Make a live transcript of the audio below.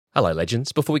Hello,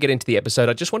 legends. Before we get into the episode,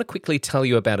 I just want to quickly tell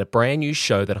you about a brand new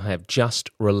show that I have just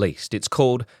released. It's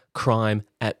called Crime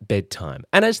at Bedtime.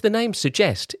 And as the name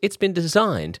suggests, it's been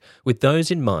designed with those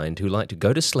in mind who like to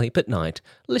go to sleep at night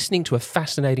listening to a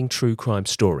fascinating true crime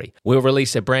story. We'll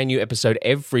release a brand new episode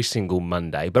every single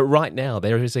Monday, but right now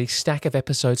there is a stack of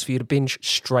episodes for you to binge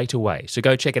straight away. So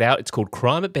go check it out. It's called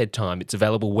Crime at Bedtime. It's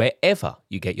available wherever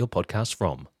you get your podcasts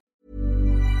from.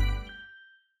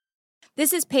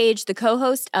 This is Paige, the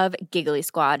co-host of Giggly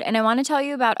Squad, and I want to tell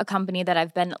you about a company that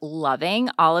I've been loving,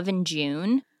 Olive &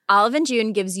 June. Olive &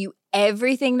 June gives you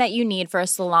everything that you need for a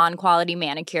salon-quality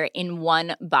manicure in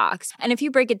one box. And if you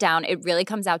break it down, it really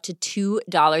comes out to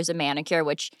 $2 a manicure,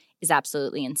 which is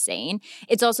absolutely insane.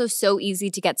 It's also so easy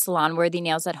to get salon-worthy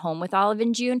nails at home with Olive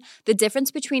 & June. The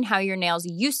difference between how your nails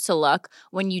used to look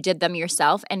when you did them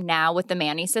yourself and now with the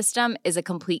Mani system is a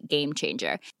complete game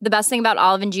changer. The best thing about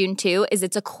Olive & June, too, is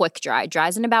it's a quick dry.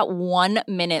 Dries in about 1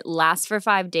 minute, lasts for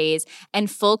 5 days,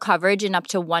 and full coverage in up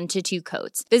to 1 to 2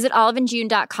 coats. Visit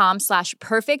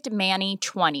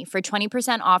oliveandjune.com/perfectmani20 for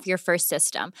 20% off your first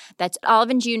system. That's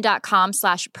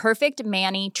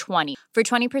oliveandjune.com/perfectmani20 for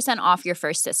 20% off your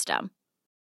first system.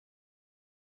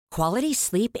 Quality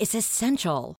sleep is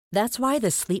essential. That's why the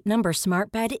Sleep Number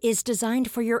Smart Bed is designed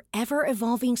for your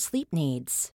ever-evolving sleep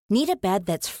needs. Need a bed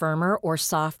that's firmer or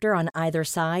softer on either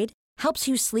side? Helps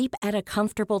you sleep at a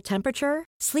comfortable temperature?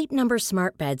 Sleep Number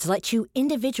Smart Beds let you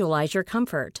individualize your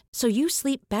comfort, so you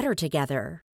sleep better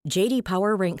together. J.D.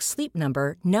 Power ranks Sleep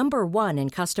Number number 1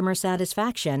 in customer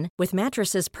satisfaction with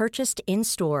mattresses purchased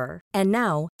in-store. And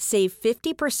now, save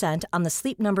 50% on the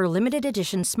Sleep Number Limited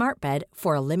Edition Smart Bed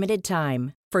for a limited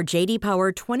time. For J.D.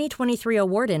 Power 2023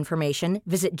 award information,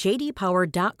 visit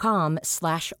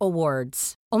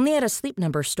jdpower.com/awards. Only at a Sleep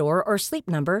Number store or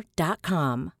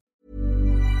sleepnumber.com.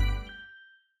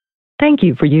 Thank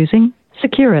you for using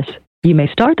Securus. You may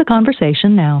start the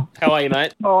conversation now. How are you,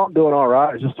 mate? Oh, I'm doing all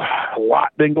right. It's just a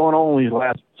lot been going on these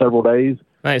last several days.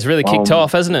 Mate, it's really kicked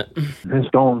off, hasn't it? It's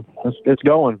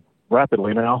going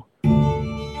rapidly now.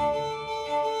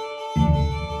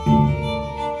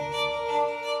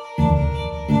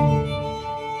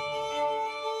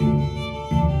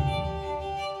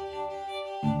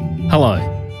 Hello,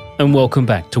 and welcome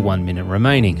back to 1 Minute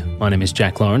Remaining. My name is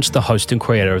Jack Lawrence, the host and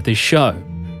creator of this show.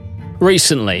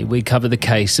 Recently, we covered the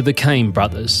case of the Cain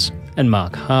brothers and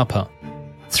Mark Harper,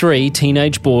 3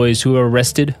 teenage boys who were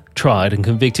arrested, tried and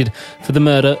convicted for the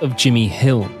murder of Jimmy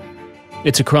Hill.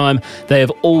 It's a crime they have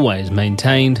always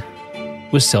maintained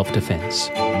was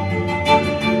self-defense.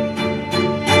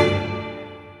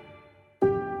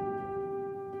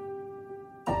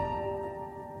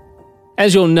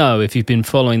 As you'll know if you've been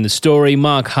following the story,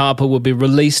 Mark Harper will be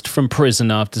released from prison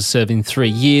after serving 3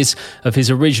 years of his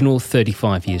original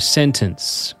 35-year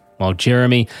sentence, while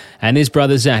Jeremy and his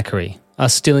brother Zachary are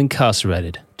still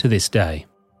incarcerated to this day.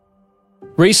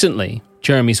 Recently,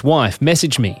 Jeremy's wife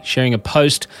messaged me sharing a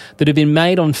post that had been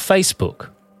made on Facebook,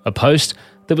 a post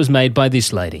that was made by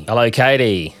this lady. Hello,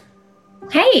 Katie.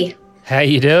 Hey. How are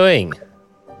you doing?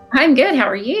 I'm good. How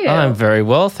are you? I'm very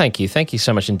well, thank you. Thank you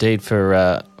so much indeed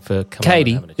for coming.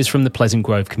 Katie is from the Pleasant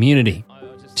Grove community.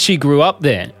 She grew up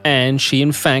there, and she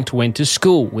in fact went to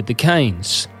school with the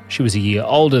Cains. She was a year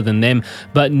older than them,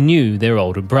 but knew their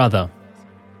older brother.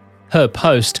 Her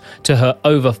post to her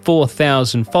over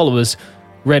 4,000 followers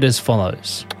read as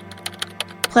follows.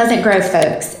 Pleasant Grove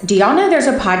folks, do y'all know there's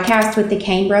a podcast with the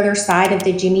Cain brothers side of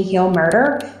the Jimmy Hill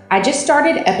murder? I just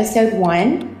started episode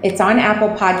 1. It's on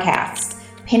Apple Podcasts.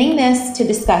 Pinning this to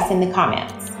discuss in the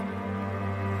comments.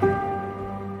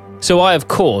 So I, of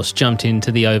course, jumped into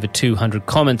the over 200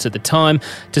 comments at the time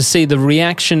to see the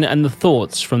reaction and the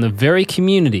thoughts from the very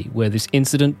community where this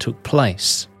incident took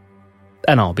place.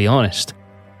 And I'll be honest,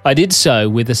 I did so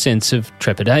with a sense of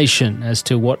trepidation as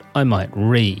to what I might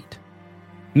read.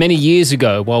 Many years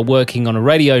ago, while working on a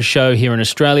radio show here in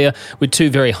Australia with 2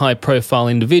 very high-profile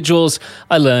individuals,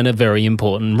 I learned a very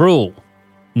important rule.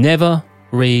 Never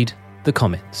read the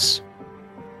comments.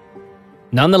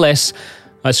 Nonetheless,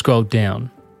 I scrolled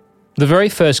down. The very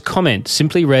first comment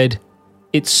simply read,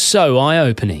 "It's so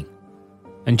eye-opening."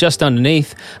 And just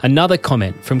underneath, another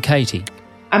comment from Katie.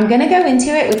 I'm going to go into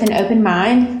it with an open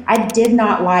mind. I did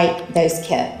not like those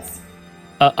kids.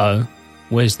 Uh-oh,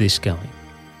 where's this going?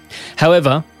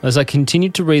 However, as I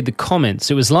continued to read the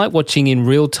comments, it was like watching in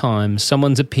real time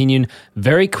someone's opinion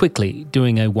very quickly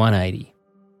doing a 180.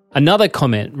 Another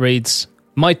comment reads,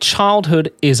 "My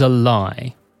childhood is a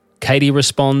lie." Katie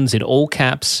responds in all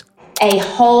caps, "A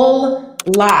whole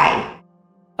lie."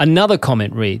 Another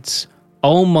comment reads,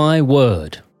 "Oh my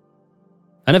word."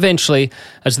 And eventually,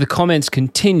 as the comments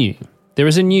continue, there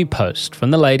is a new post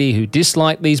from the lady who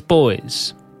disliked these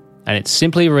boys, and it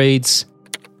simply reads,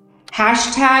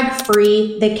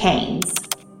 #FreeTheCanes.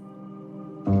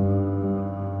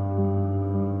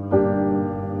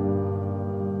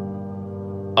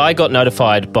 I got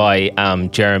notified by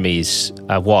Jeremy's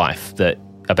wife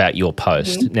about your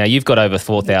post. Mm-hmm. Now, you've got over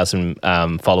 4,000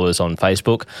 followers on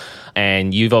Facebook,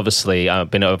 and you've obviously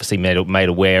been made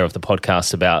aware of the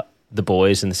podcast about the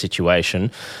boys and the situation.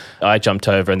 I jumped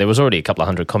over, and there was already a couple of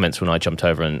hundred comments when I jumped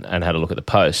over and had a look at the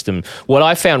post. And what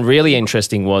I found really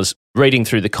interesting was reading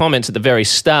through the comments at the very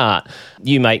start.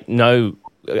 You make no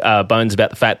bones about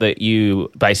the fact that you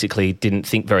basically didn't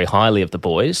think very highly of the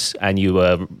boys, and you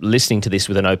were listening to this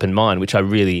with an open mind, which I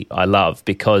love,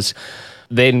 because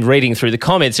then reading through the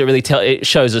comments, it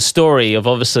shows a story of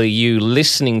obviously you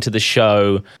listening to the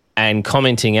show and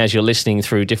commenting as you're listening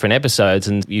through different episodes,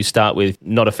 and you start with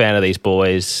not a fan of these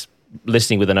boys,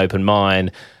 listening with an open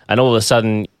mind, and all of a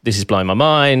sudden this is blowing my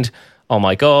mind, oh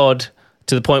my God,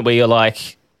 to the point where you're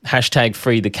like,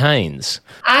 #FreeTheCanes.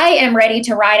 I am ready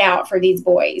to ride out for these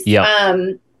boys. Yeah.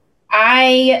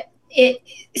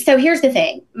 So here's the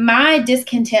thing. My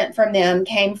discontent from them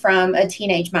came from a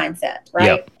teenage mindset, right?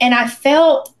 Yep. And I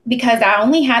felt, because I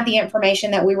only had the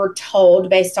information that we were told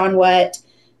based on what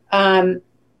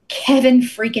Kevin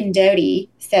freaking Doty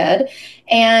said,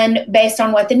 and based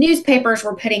on what the newspapers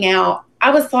were putting out, I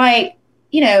was like,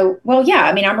 well, yeah,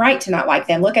 I mean, I'm right to not like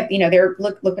them. Look at,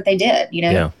 look what they did,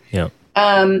 Yeah.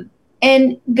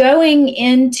 And going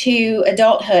into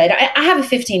adulthood, I have a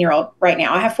 15-year-old right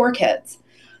now. I have 4 kids.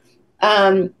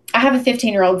 I have a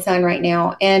 15-year-old son right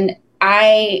now, and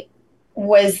I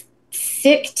was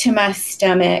sick to my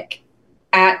stomach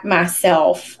at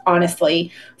myself,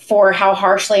 honestly, for how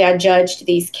harshly I judged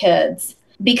these kids.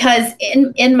 Because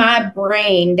in my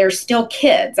brain, they're still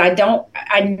kids. I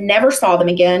never saw them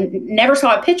again, never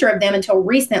saw a picture of them until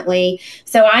recently.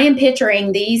 So I am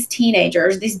picturing these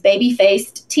teenagers, these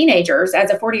baby-faced teenagers,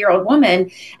 as a 40-year-old woman.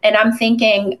 And I'm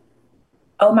thinking,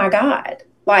 oh my God,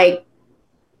 like,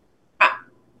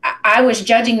 I was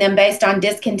judging them based on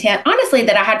discontent, honestly,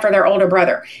 that I had for their older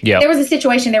brother. Yeah. There was a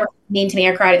situation, they were mean to me,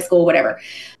 I cried at school, whatever.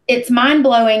 It's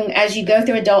mind-blowing as you go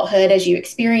through adulthood, as you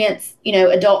experience,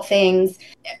 adult things.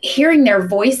 Hearing their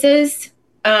voices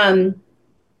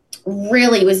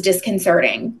really was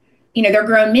disconcerting. They're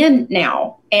grown men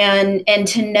now, and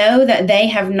to know that they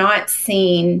have not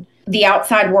seen the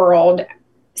outside world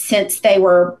since they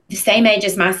were the same age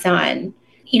as my son.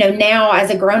 Now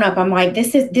as a grown-up, I'm like,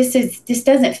 this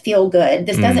doesn't feel good.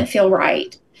 This doesn't feel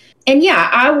right. And yeah,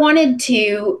 I wanted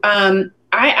to,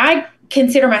 I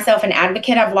consider myself an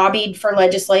advocate. I've lobbied for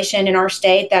legislation in our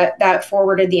state that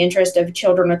forwarded the interest of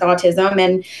children with autism.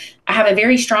 And I have a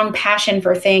very strong passion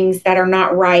for things that are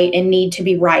not right and need to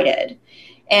be righted.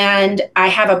 And I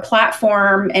have a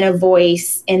platform and a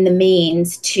voice and the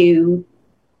means to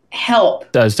help.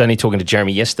 I was only talking to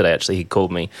Jeremy yesterday, actually. He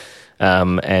called me.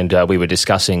 And we were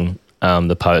discussing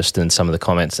the post and some of the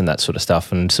comments and that sort of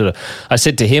stuff. And I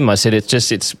said to him,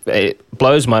 it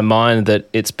blows my mind that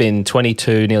it's been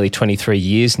 22, nearly 23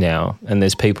 years now, and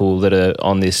there's people that are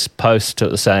on this post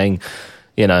saying,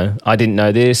 I didn't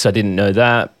know this, I didn't know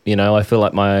that. I feel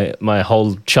like my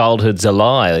whole childhood's a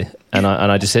lie. And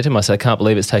I just said to him, I can't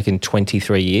believe it's taken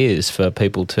 23 years for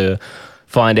people to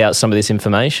find out some of this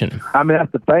information. I mean,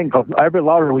 that's the thing, because every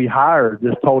lawyer we hired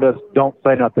just told us, don't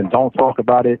say nothing, don't talk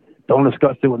about it, don't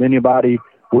discuss it with anybody.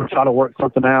 We're trying to work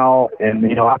something out. And,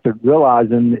 after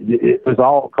realizing it was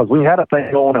all, because we had a thing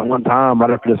going at one time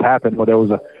right after this happened, where there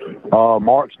was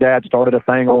Mark's dad started a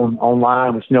thing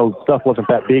online, which, stuff wasn't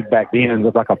that big back then. It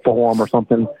was like a forum or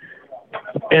something.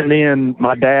 And then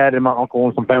my dad and my uncle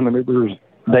and some family members,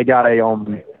 they got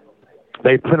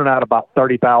they printed out about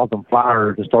 30,000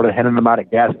 flyers and started handing them out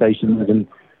at gas stations and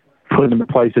putting them in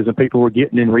places, and people were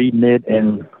getting and reading it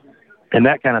and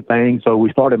that kind of thing. So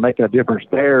we started making a difference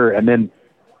there. And then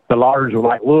the lawyers were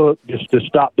like, look, just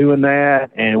stop doing that,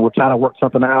 and we're trying to work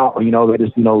something out. They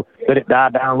just, let it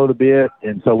die down a little bit.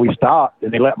 And so we stopped,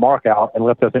 and they let Mark out and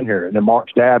left us in here. And then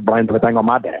Mark's dad blamed everything on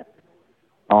my dad.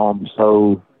 That's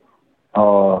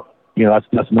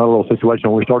another little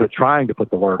situation where we started trying to put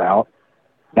the word out.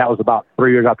 That was about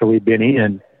 3 years after we'd been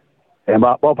in, and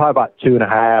probably about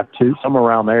 2.5, somewhere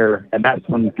around there. And that's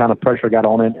when kind of pressure got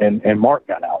on it, and Mark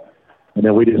got out. And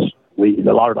then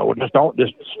the lawyer told,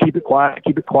 just keep it quiet,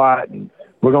 and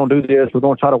we're going to do this. We're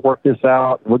going to try to work this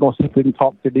out. We're going to see if we can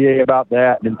talk to the DA about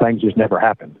that. And then things just never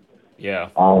happened. Yeah.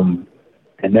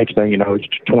 And next thing you know, it's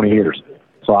 20 years.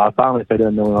 So I finally said,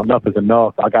 enough is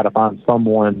enough. I got to find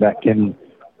someone that can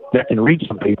reach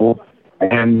some people.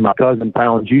 And my cousin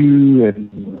found you,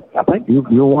 and I think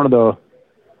you're one of the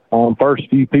first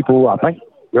few people, I think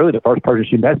really the first person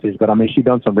she messaged, but I mean, she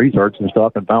done some research and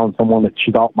stuff and found someone that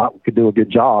she thought could do a good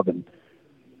job and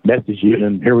messaged you,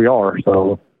 and here we are.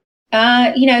 So,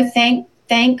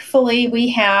 thankfully we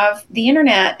have the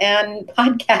internet and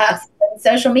podcasts and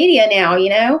social media now,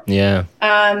 Yeah.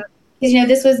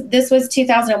 Because, this was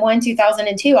 2001,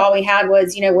 2002. All we had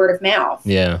was, word of mouth.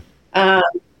 Yeah.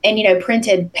 And,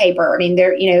 printed paper. I mean,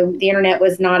 the internet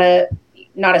was not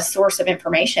a source of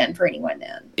information for anyone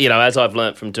then. As I've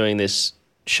learnt from doing this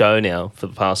show now for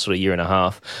the past sort of year and a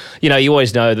half, you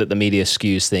always know that the media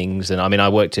skews things. And I mean, I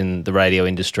worked in the radio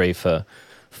industry for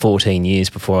 14 years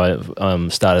before I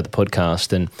started the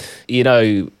podcast. And,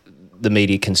 the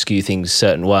media can skew things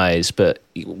certain ways. But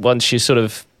once you sort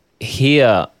of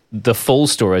hear the full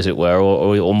story, as it were,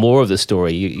 or more of the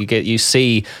story, you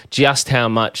see just how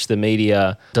much the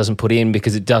media doesn't put in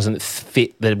because it doesn't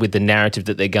fit with the narrative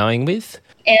that they're going with.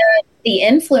 And the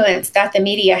influence that the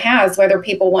media has, whether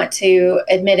people want to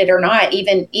admit it or not,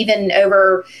 even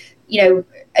over,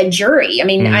 a jury. I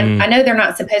mean, I know they're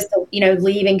not supposed to,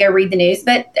 leave and go read the news,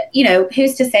 but,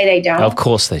 who's to say they don't? Of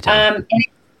course they don't. And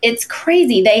it's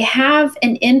crazy. They have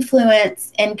an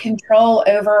influence and control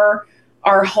over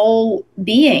our whole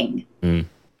being.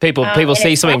 People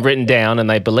see something written down and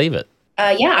they believe it.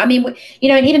 Yeah. I mean,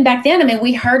 and even back then, I mean,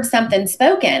 we heard something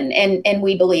spoken and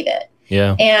we believe it.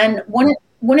 Yeah. And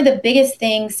one of the biggest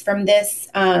things from this,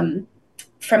 from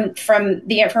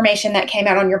the information that came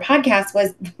out on your podcast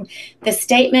was the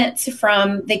statements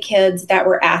from the kids that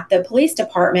were at the police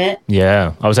department.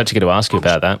 Yeah. I was actually going to ask you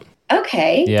about that.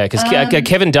 Okay. Yeah, because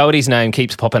Kevin Doherty's name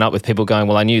keeps popping up with people going,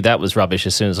 well, I knew that was rubbish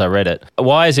as soon as I read it.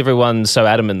 Why is everyone so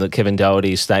adamant that Kevin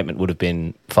Doherty's statement would have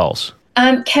been false?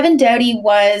 Kevin Doherty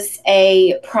was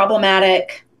a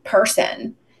problematic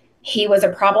person. He was a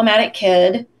problematic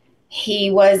kid.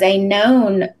 He was a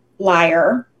known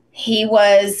liar. He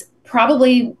was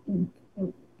probably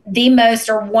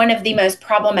one of the most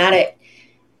problematic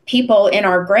people in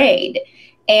our grade.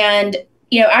 And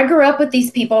I grew up with these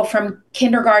people from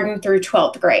kindergarten through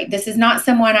 12th grade. This is not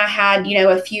someone I had,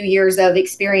 a few years of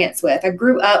experience with. I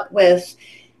grew up with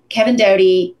Kevin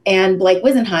Doherty, and Blake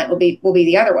Wisenhunt will be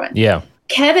the other one. Yeah.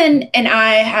 Kevin and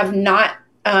I have not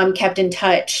kept in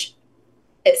touch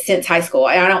since high school.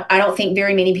 I don't think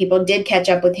very many people did catch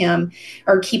up with him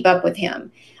or keep up with him.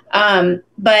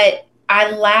 But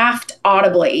I laughed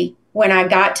audibly when I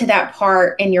got to that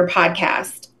part in your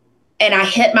podcast. And I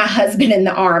hit my husband in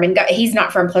the arm, and he's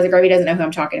not from Pleasant Grove. He doesn't know who I'm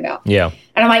talking about. Yeah.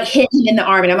 And I'm like, hit him in the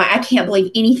arm. And I'm like, I can't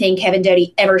believe anything Kevin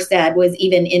Doherty ever said was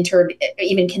even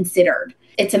considered.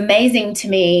 It's amazing to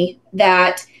me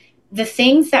that the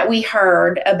things that we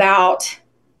heard about,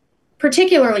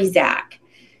 particularly Zach,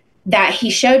 that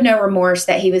he showed no remorse,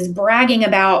 that he was bragging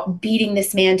about beating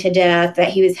this man to death, that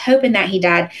he was hoping that he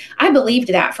died. I believed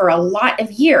that for a lot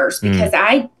of years because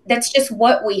that's just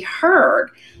what we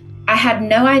heard. I had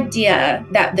no idea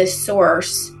that the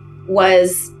source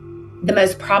was the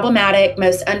most problematic,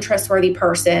 most untrustworthy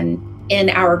person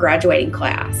in our graduating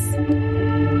class.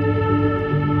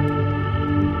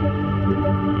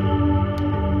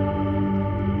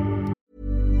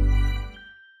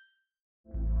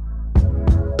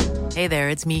 Hey there,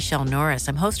 it's Michelle Norris.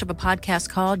 I'm host of a podcast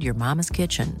called Your Mama's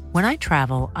Kitchen. When I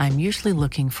travel, I'm usually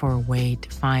looking for a way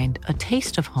to find a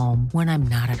taste of home when I'm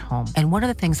not at home. And one of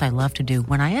the things I love to do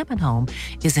when I am at home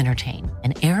is entertain.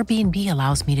 And Airbnb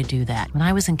allows me to do that. When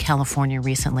I was in California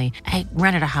recently, I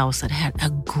rented a house that had a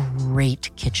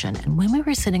great kitchen. And when we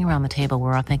were sitting around the table, we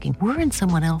were all thinking, we're in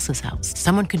someone else's house.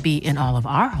 Someone could be in all of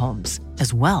our homes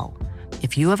as well.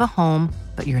 If you have a home,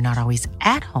 but you're not always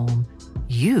at home,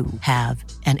 you have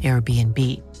an Airbnb.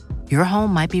 Your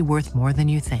home might be worth more than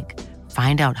you think.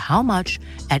 Find out how much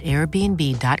at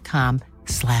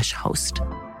airbnb.com/host.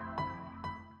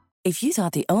 If you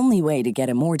thought the only way to get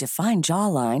a more defined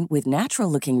jawline with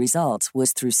natural-looking results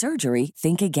was through surgery,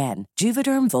 think again.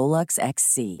 Juvederm Volux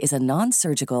XC is a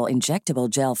non-surgical injectable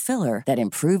gel filler that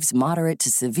improves moderate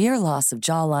to severe loss of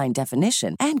jawline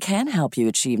definition and can help you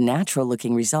achieve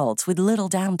natural-looking results with little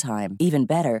downtime. Even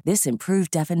better, this improved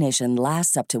definition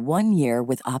lasts up to 1 year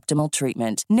with optimal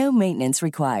treatment. No maintenance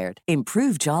required.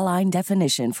 Improve jawline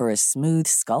definition for a smooth,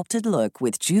 sculpted look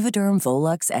with Juvederm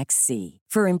Volux XC.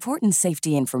 For important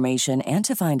safety information and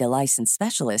to find a licensed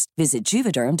specialist, visit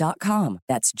Juvederm.com.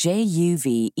 That's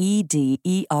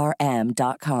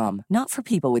JUVEDERM.com. Not for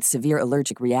people with severe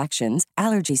allergic reactions,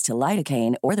 allergies to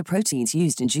lidocaine, or the proteins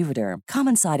used in Juvederm.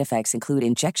 Common side effects include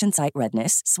injection site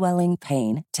redness, swelling,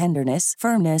 pain, tenderness,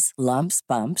 firmness, lumps,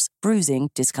 bumps, bruising,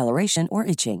 discoloration, or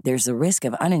itching. There's a risk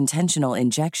of unintentional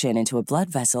injection into a blood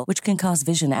vessel, which can cause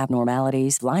vision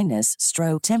abnormalities, blindness,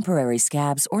 stroke, temporary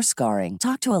scabs, or scarring.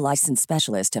 Talk to a licensed specialist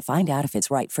to find out if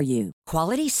it's right for you.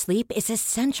 Quality sleep is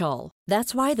essential.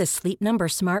 That's why the Sleep Number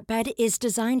Smart Bed is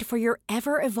designed for your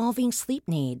ever-evolving sleep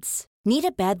needs. Need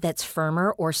a bed that's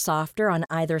firmer or softer on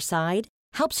either side?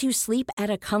 Helps you sleep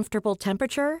at a comfortable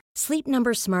temperature? Sleep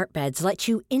Number Smart Beds let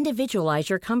you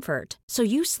individualize your comfort, so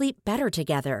you sleep better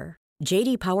together.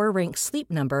 J.D. Power ranks Sleep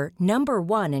Number number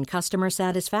 1 in customer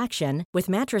satisfaction with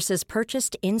mattresses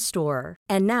purchased in-store.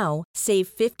 And now, save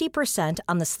 50%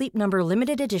 on the Sleep Number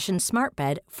Limited Edition Smart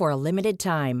Bed for a limited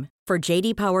time. For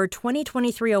J.D. Power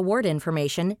 2023 award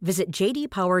information, visit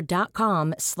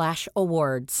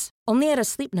jdpower.com/awards. Only at a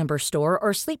Sleep Number store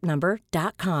or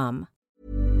sleepnumber.com.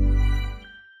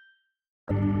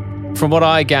 From what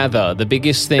I gather, the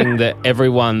biggest thing that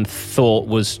everyone thought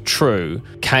was true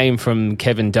came from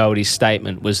Kevin Doherty's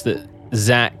statement, was that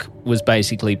Zach was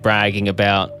basically bragging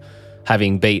about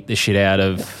having beat the shit out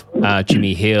of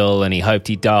Jimmy Hill, and he hoped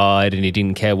he died and he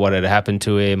didn't care what had happened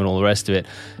to him and all the rest of it.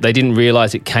 They didn't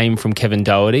realise it came from Kevin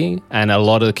Doherty, and a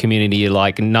lot of the community are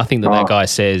like, nothing that guy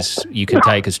says you can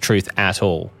take as truth at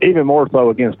all. Even more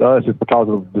so against us is because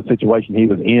of the situation he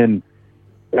was in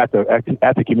at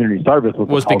the community service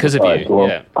was because of you. Well,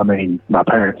 yeah. I mean, my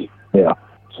parents. Yeah.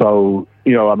 So,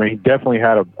 definitely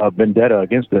had a vendetta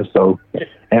against us. So,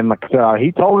 and like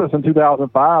he told us in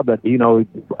 2005 that,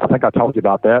 I think I told you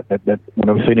about that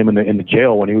when we seen him in the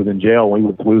jail, when he was in jail, we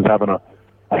was having a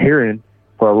hearing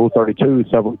for a Rule 32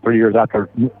 3 years after.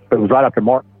 It was right after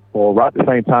Mark, or right at the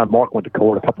same time Mark went to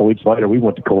court. A couple of weeks later, we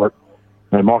went to court,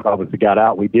 and Mark obviously got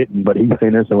out. We didn't, but he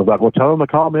seen us and was like, "Well, tell him to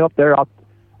call me up there. I'll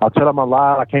tell him I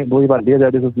lied. I can't believe I did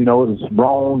that. This is, it was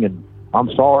wrong, and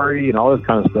I'm sorry," and all this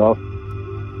kind of stuff.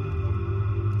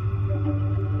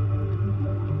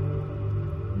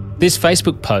 This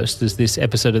Facebook post, as this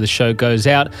episode of the show goes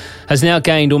out, has now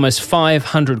gained almost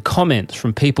 500 comments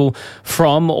from people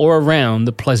from or around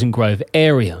the Pleasant Grove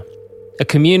area. A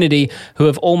community who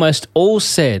have almost all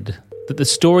said that the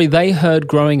story they heard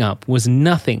growing up was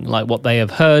nothing like what they have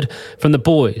heard from the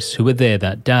boys who were there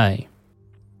that day.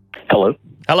 Hello.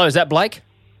 Hello, is that Blake?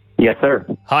 Yes, sir.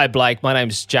 Hi, Blake. My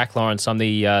name's Jack Lawrence. I'm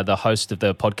the host of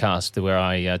the podcast where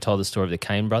I told the story of the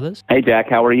Cain brothers. Hey, Jack.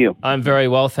 How are you? I'm very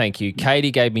well, thank you. Katie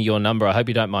gave me your number. I hope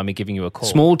you don't mind me giving you a call.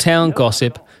 Small town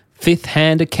gossip,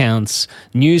 fifth-hand accounts,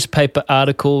 newspaper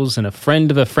articles, and a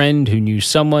friend of a friend who knew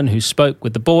someone who spoke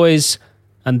with the boys,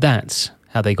 and that's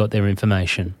how they got their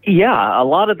information. Yeah, a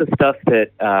lot of the stuff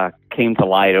that came to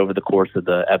light over the course of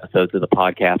the episodes of the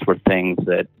podcast were things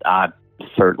that I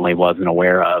certainly wasn't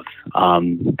aware of.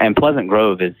 And Pleasant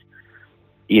Grove is,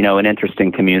 an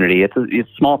interesting community. It's a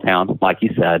small town, like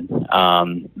you said.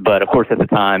 But of course, at the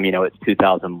time, it's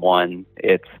 2001.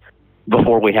 It's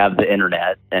before we have the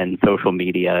internet and social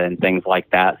media and things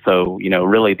like that. So,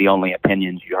 really the only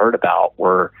opinions you heard about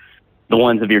were the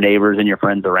ones of your neighbors and your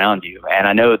friends around you. And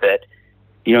I know that,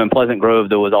 in Pleasant Grove,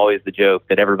 there was always the joke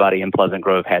that everybody in Pleasant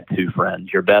Grove had two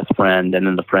friends, your best friend and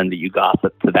then the friend that you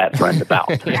gossip to that friend about.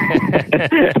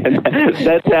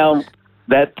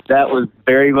 That was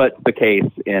very much the case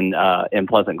in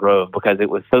Pleasant Grove, because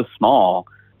it was so small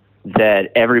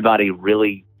that everybody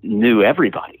really knew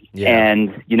everybody. Yeah.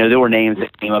 And, there were names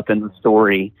that came up in the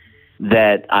story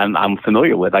that I'm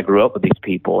familiar with. I grew up with these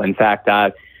people. In fact,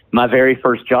 my very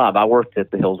first job, I worked at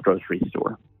the Hills grocery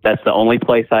store. That's the only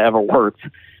place I ever worked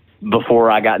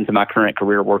before I got into my current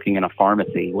career working in a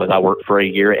pharmacy. I worked for a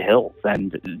year at Hills,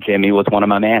 and Jimmy was one of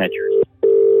my managers.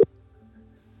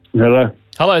 Hello.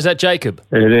 Hello, is that Jacob?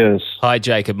 It is. Hi,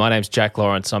 Jacob. My name's Jack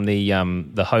Lawrence. I'm the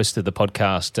host of the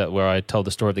podcast where I told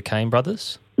the story of the Cain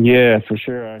brothers. Yeah, for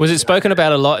sure. Was it spoken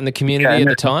about a lot in the community at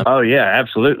the time? Oh, yeah,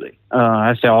 absolutely.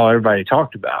 That's all everybody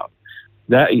talked about.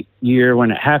 That year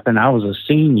when it happened, I was a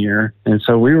senior, and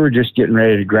so we were just getting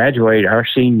ready to graduate our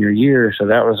senior year, so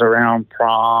that was around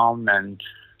prom and,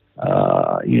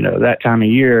 that time of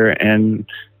year. And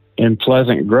in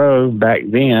Pleasant Grove back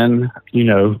then,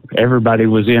 everybody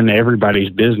was in everybody's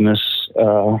business.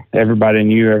 Everybody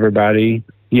knew everybody.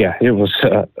 Yeah, it was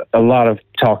a lot of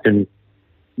talking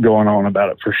going on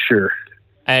about it for sure.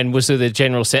 And was there the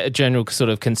general sort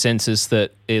of consensus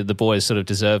that the boys sort of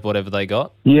deserved whatever they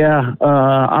got? Yeah,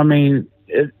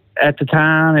 at the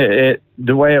time,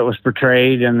 the way it was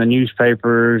portrayed in the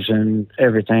newspapers and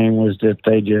everything was that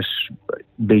they just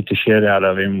beat the shit out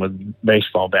of him with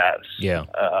baseball bats. Yeah.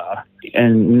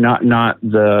 And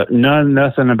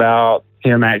nothing about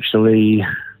him actually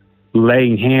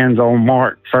laying hands on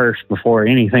Mark first before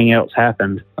anything else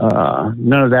happened.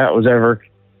 None of that was ever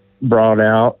brought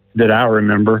out that I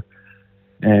remember.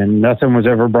 And nothing was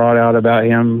ever brought out about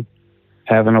him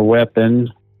having a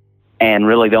weapon. And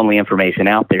really the only information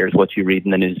out there is what you read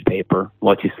in the newspaper,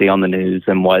 what you see on the news,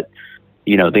 and what,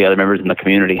 the other members in the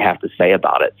community have to say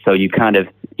about it. So you kind of,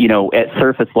 at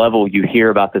surface level, you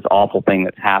hear about this awful thing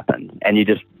that's happened, and you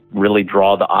just really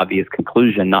draw the obvious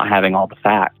conclusion, not having all the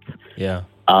facts. Yeah.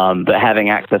 But having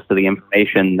access to the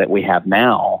information that we have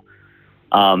now,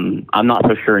 I'm not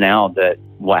so sure now that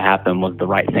what happened was the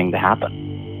right thing to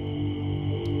happen.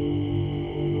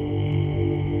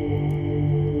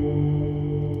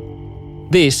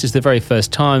 This is the very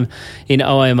first time in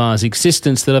OMR's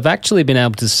existence that I've actually been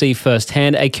able to see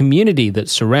firsthand a community that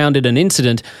surrounded an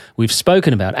incident we've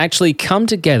spoken about actually come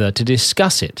together to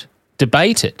discuss it,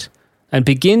 debate it, and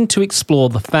begin to explore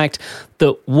the fact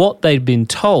that what they'd been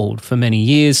told for many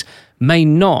years may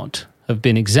not have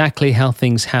been exactly how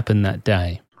things happened that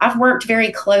day. I've worked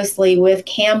very closely with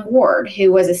Cam Ward,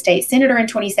 who was a state senator in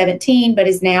 2017, but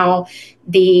is now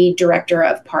the director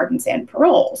of pardons and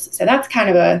paroles. So that's kind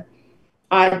of a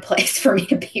odd place for me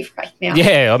to be right now.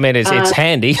 Yeah, I mean, it's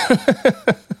handy.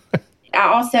 I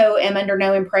also am under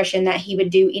no impression that he would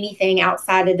do anything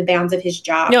outside of the bounds of his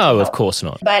job. No, of course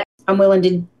not. But I'm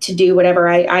willing to do whatever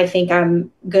I think I'm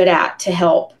good at to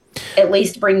help at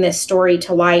least bring this story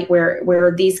to light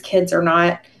where these kids are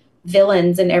not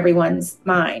villains in everyone's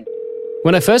mind.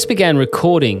 When I first began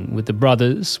recording with the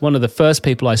brothers, one of the first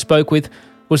people I spoke with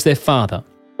was their father.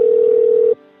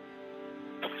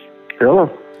 Hello.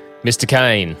 Mr.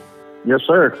 Kane. Yes,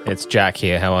 sir. It's Jack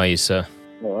here. How are you, sir?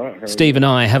 All right. Steve and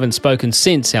I haven't spoken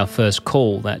since our first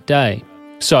call that day.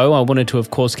 So I wanted to, of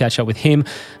course, catch up with him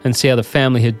and see how the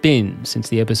family had been since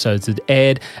the episodes had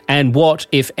aired and what,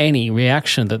 if any,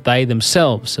 reaction that they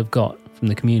themselves have got from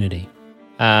the community.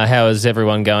 How is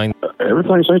everyone going?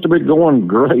 Everything seems to be going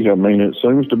great. I mean, it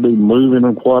seems to be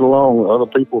moving quite along. Other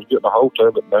people's getting a hold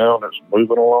of it now, and it's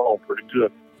moving along pretty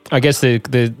good. I guess the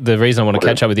reason I want to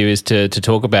catch up with you is to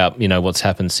talk about, what's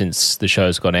happened since the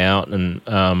show's gone out. And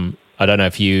I don't know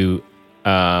if you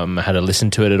had to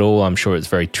listen to it at all. I'm sure it's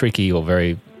very tricky or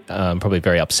very probably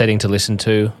very upsetting to listen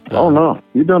to. Oh, no.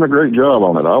 You've done a great job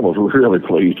on it. I was really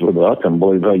pleased with it. I couldn't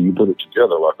believe how you put it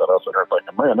together like that. I was sitting there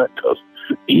thinking, man, that does,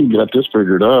 you got this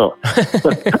figured out.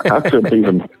 I couldn't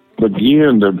even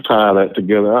begin to tie that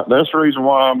together. That's the reason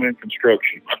why I'm in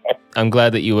construction. I'm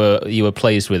glad that you were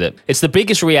pleased with it. It's the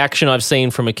biggest reaction I've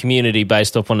seen from a community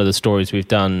based off one of the stories we've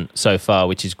done so far,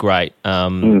 which is great.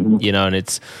 And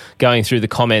it's going through the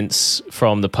comments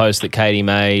from the post that Katie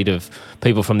made of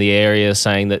people from the area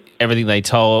saying that everything they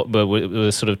told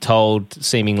were sort of told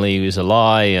seemingly was a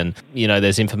lie, and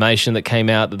there's information that came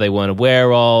out that they weren't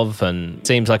aware of, and it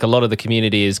seems like a lot of the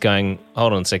community is going,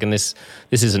 hold on a second, this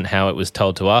isn't how it was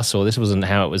told to us, or this wasn't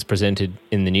how it was presented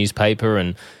in the newspaper.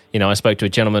 And I spoke to a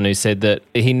gentleman who said that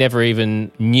he never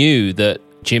even knew that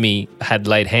Jimmy had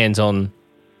laid hands on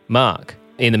Mark.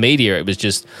 In the media, it was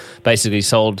just basically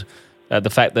sold the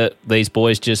fact that these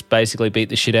boys just basically beat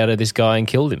the shit out of this guy and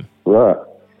killed him. Right.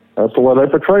 That's the way they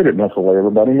portrayed it, and that's the way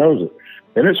everybody knows it.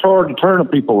 And it's hard to turn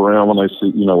people around when they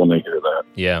see, when they hear that.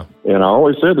 Yeah. And I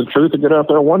always said the truth will get out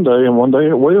there one day, and one day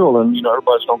it will, and,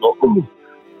 everybody's going to go, ooh.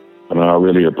 And I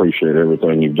really appreciate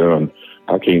everything you've done.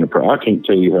 I can't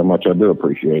tell you how much I do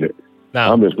appreciate it.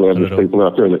 No, I'm just glad there's people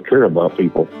out there that care about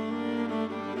people.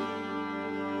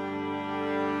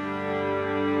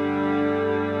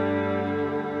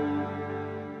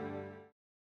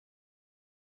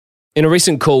 In a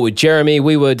recent call with Jeremy,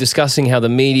 we were discussing how the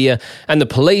media and the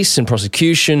police and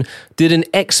prosecution did an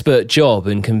expert job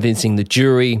in convincing the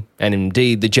jury, and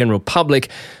indeed the general public,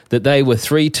 that they were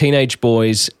 3 teenage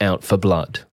boys out for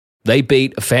blood. They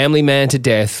beat a family man to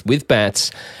death with bats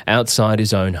outside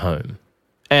his own home.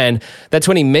 And that's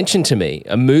when he mentioned to me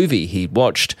a movie he'd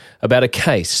watched about a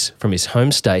case from his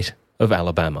home state of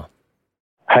Alabama.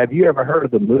 Have you ever heard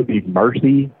of the movie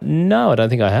Mercy? No, I don't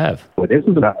think I have. Well, this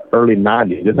was about early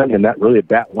 90s. This ain't that really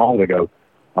that long ago.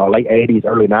 Late 80s,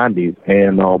 early 90s.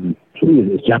 And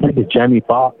it's Jamie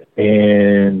Foxx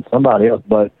and somebody else.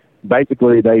 But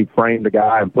basically, they framed a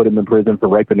guy and put him in prison for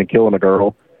raping and killing a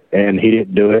girl. And he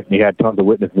didn't do it. And he had tons of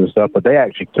witnesses and stuff. But they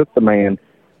actually took the man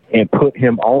and put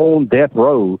him on death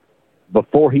row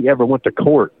before he ever went to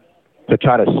court to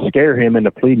try to scare him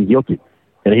into pleading guilty.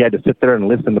 And he had to sit there and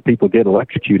listen to people get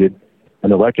electrocuted in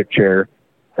the electric chair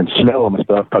and smell him and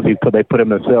stuff because they put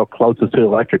him in a cell closest to the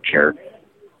electric chair.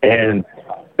 And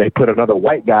they put another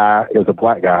white guy, it was a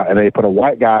black guy, and they put a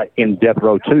white guy in death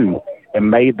row too and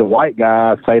made the white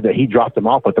guy say that he dropped him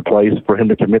off at the place for him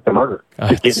to commit the murder,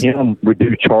 to get him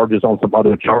reduced charges on some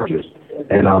other charges.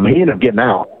 And he ended up getting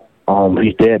out.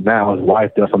 He's dead now. His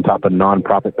wife does some type of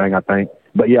non-profit thing, I think.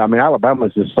 But, yeah, I mean, Alabama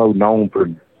is just so known for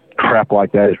crap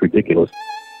like that. It's ridiculous.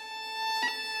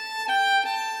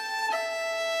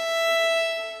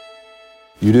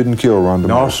 You didn't kill Rhonda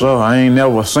No, Martin? sir. I ain't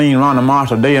never seen Rhonda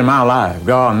Martin a day in my life.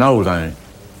 God knows I ain't.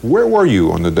 Where were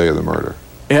you on the day of the murder?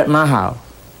 At my house.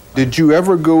 Did you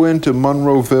ever go into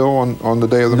Monroeville on the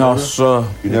day of the murder? No, sir.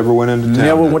 You never went into town?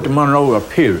 Never went to Monroeville,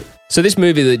 period. So this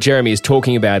movie that Jeremy is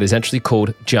talking about is actually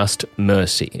called Just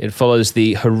Mercy. It follows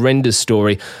the horrendous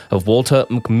story of Walter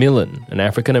McMillan, an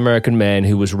African-American man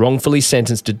who was wrongfully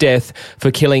sentenced to death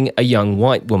for killing a young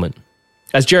white woman.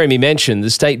 As Jeremy mentioned, the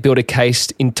state built a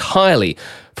case entirely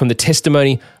from the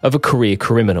testimony of a career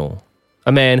criminal,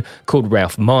 a man called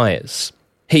Ralph Myers.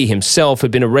 He himself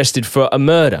had been arrested for a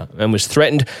murder and was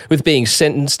threatened with being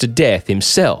sentenced to death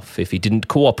himself if he didn't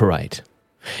cooperate.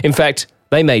 In fact,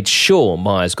 they made sure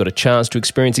Myers got a chance to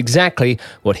experience exactly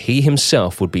what he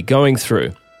himself would be going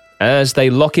through as they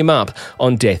lock him up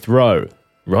on death row,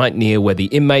 right near where the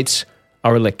inmates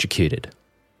are electrocuted.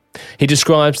 He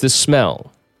describes the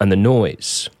smell and the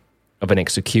noise of an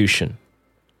execution,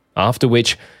 after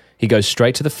which he goes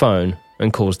straight to the phone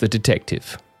and calls the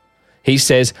detective. He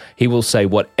says he will say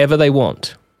whatever they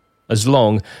want, as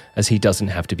long as he doesn't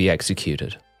have to be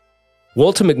executed.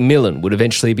 Walter McMillan would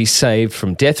eventually be saved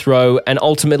from death row and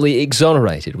ultimately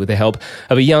exonerated with the help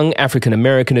of a young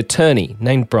African-American attorney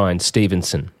named Bryan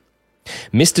Stevenson.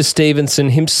 Mr. Stevenson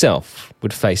himself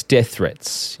would face death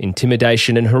threats,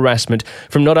 intimidation and harassment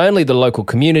from not only the local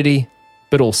community,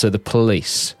 but also the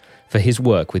police for his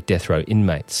work with death row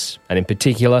inmates, and in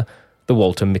particular, the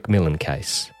Walter McMillan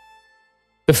case.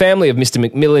 The family of Mr.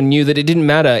 McMillan knew that it didn't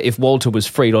matter if Walter was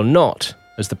freed or not,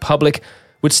 as the public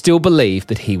would still believe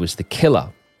that he was the killer.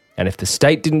 And if the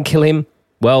state didn't kill him,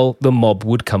 well, the mob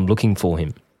would come looking for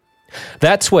him.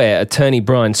 That's where attorney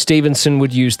Bryan Stevenson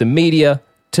would use the media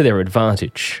to their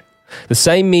advantage. The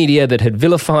same media that had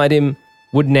vilified him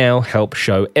would now help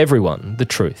show everyone the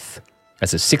truth,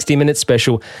 as a 60-minute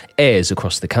special airs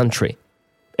across the country.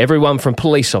 Everyone from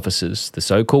police officers, the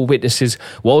so-called witnesses,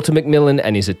 Walter McMillan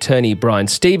and his attorney Bryan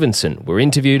Stevenson were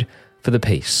interviewed for the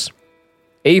piece.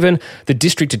 Even the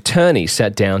district attorney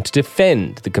sat down to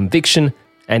defend the conviction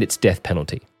and its death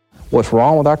penalty. What's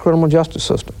wrong with our criminal justice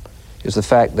system is the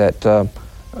fact that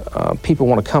people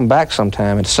want to come back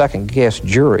sometime and second-guess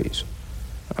juries.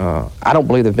 I don't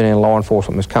believe there have been any law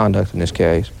enforcement misconduct in this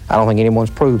case. I don't think anyone's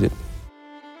proved it.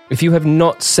 If you have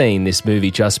not seen this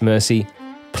movie, Just Mercy,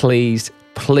 please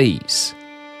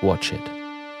watch it.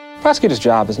 The prosecutor's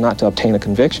job is not to obtain a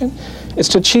conviction, it's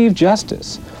to achieve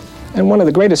justice. And one of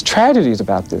the greatest tragedies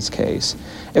about this case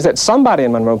is that somebody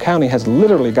in Monroe County has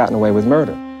literally gotten away with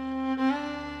murder.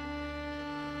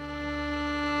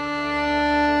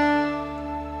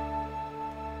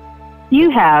 You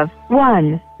have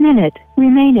 1 minute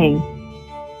remaining.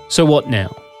 So what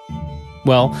now?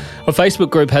 Well, a Facebook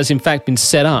group has in fact been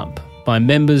set up by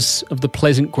members of the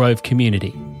Pleasant Grove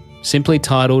community, simply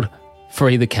titled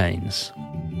Free the Canes.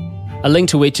 A link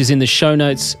to which is in the show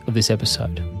notes of this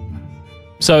episode.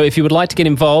 So if you would like to get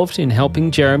involved in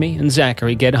helping Jeremy and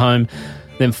Zachary get home,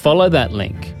 then follow that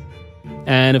link.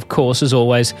 And of course, as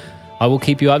always, I will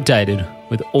keep you updated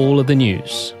with all of the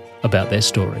news about their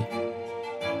story.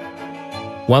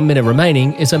 1 Minute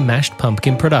Remaining is a Mashed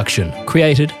Pumpkin production,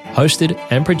 created, hosted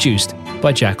and produced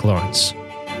by Jack Lawrence.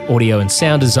 Audio and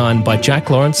sound design by Jack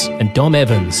Lawrence and Dom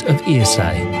Evans of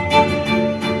ESA.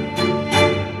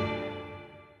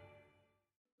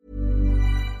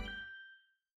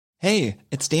 Hey,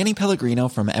 it's Danny Pellegrino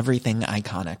from Everything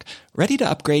Iconic. Ready to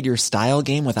upgrade your style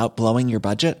game without blowing your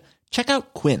budget? Check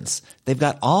out Quince. They've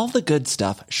got all the good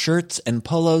stuff, shirts and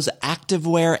polos,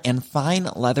 activewear, and fine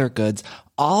leather goods,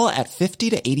 all at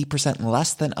 50 to 80%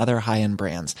 less than other high-end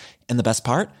brands. And the best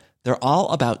part? They're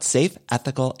all about safe,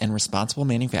 ethical, and responsible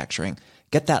manufacturing.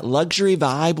 Get that luxury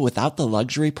vibe without the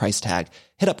luxury price tag.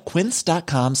 Hit up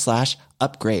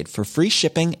quince.com/upgrade for free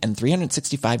shipping and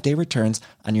 365-day returns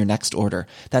on your next order.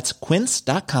 That's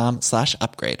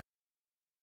quince.com/upgrade.